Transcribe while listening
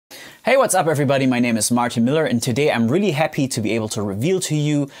Hey, what's up everybody? My name is Martin Miller and today I'm really happy to be able to reveal to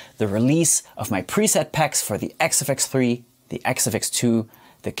you the release of my preset packs for the XFX3, the XFX2,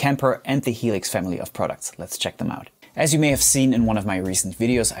 the Kemper and the Helix family of products. Let's check them out. As you may have seen in one of my recent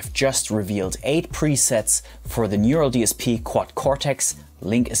videos, I've just revealed 8 presets for the Neural DSP Quad Cortex.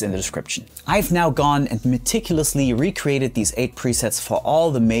 Link is in the description. I've now gone and meticulously recreated these 8 presets for all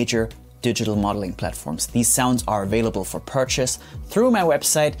the major digital modeling platforms. These sounds are available for purchase through my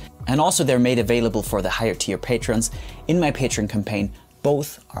website, and also they're made available for the higher tier patrons in my Patreon campaign.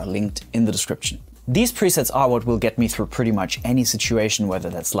 Both are linked in the description. These presets are what will get me through pretty much any situation, whether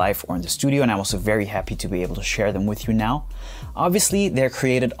that's live or in the studio, and I'm also very happy to be able to share them with you now. Obviously, they're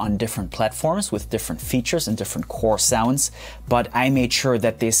created on different platforms with different features and different core sounds, but I made sure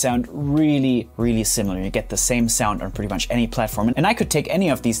that they sound really, really similar. You get the same sound on pretty much any platform, and I could take any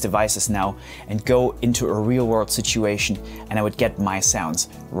of these devices now and go into a real-world situation, and I would get my sounds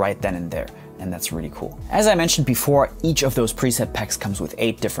right then and there. And that's really cool. As I mentioned before, each of those preset packs comes with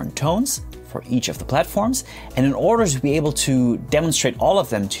 8 different tones for each of the platforms. And in order to be able to demonstrate all of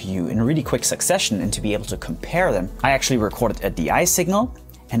them to you in really quick succession and to be able to compare them, I actually recorded a DI signal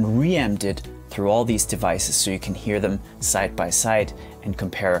and reamped it through all these devices so you can hear them side by side and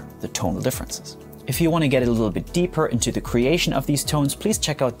compare the tonal differences. If you want to get a little bit deeper into the creation of these tones, please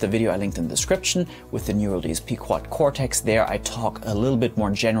check out the video I linked in the description with the Neural DSP Quad Cortex. There I talk a little bit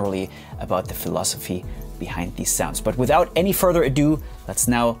more generally about the philosophy behind these sounds. But without any further ado, let's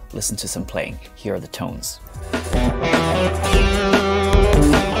now listen to some playing. Here are the tones.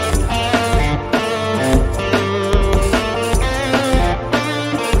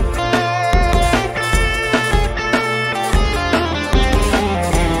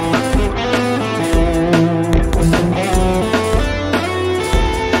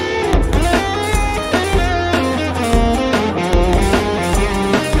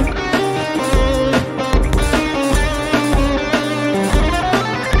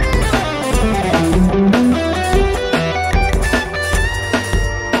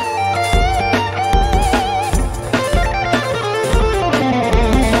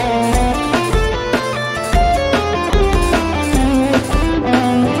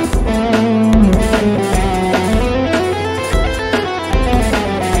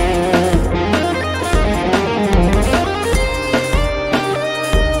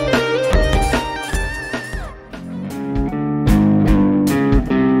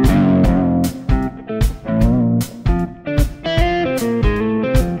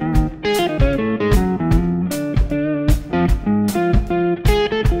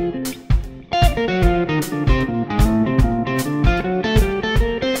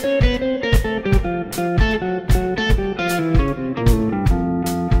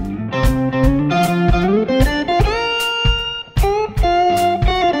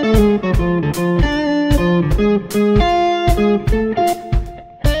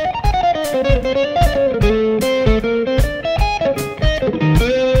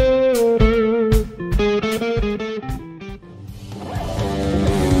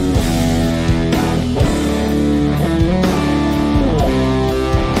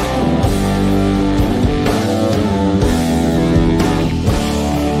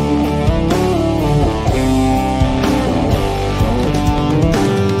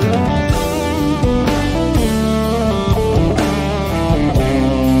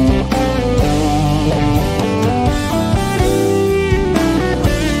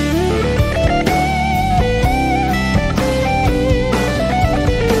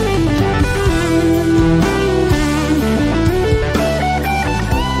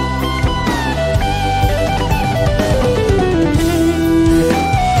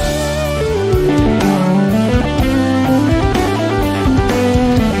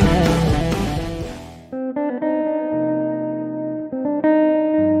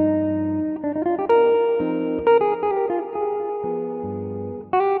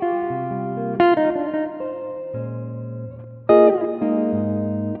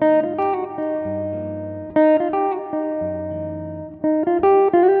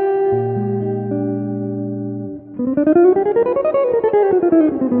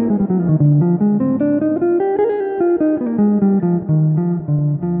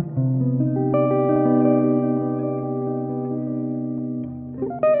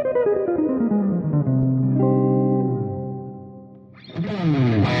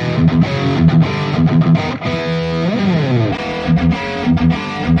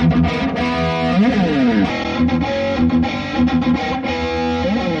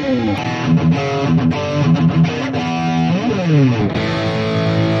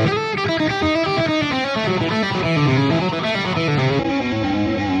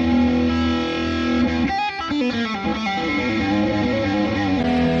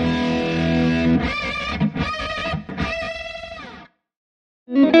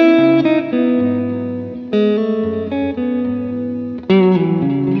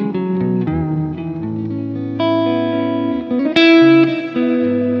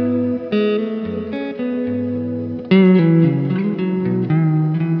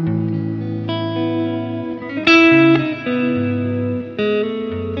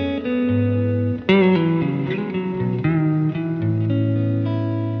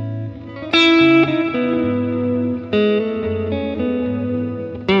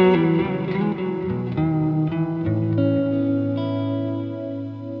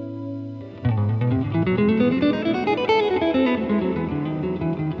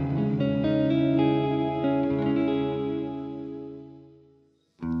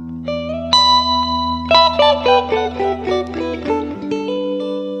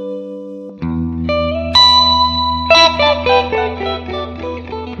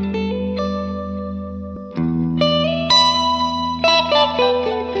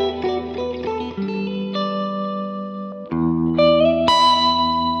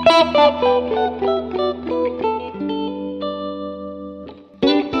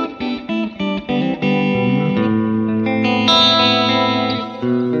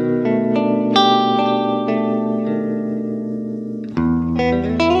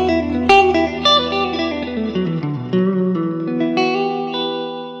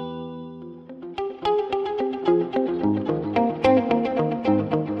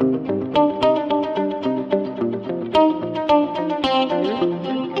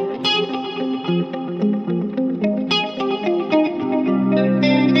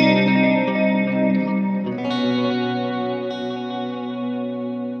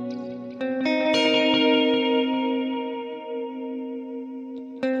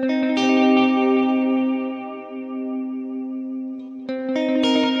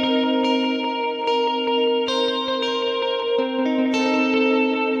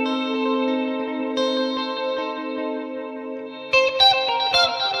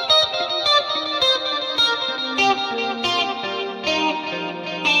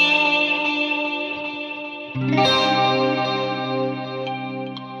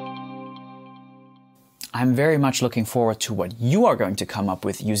 I'm very much looking forward to what you are going to come up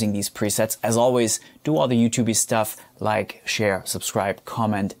with using these presets. As always, do all the YouTubey stuff, like, share, subscribe,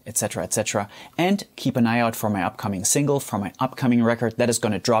 comment, etc., etc. And keep an eye out for my upcoming single, for my upcoming record that is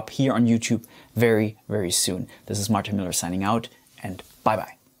going to drop here on YouTube very, very soon. This is Martin Miller signing out, and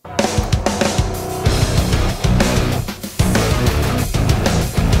bye-bye.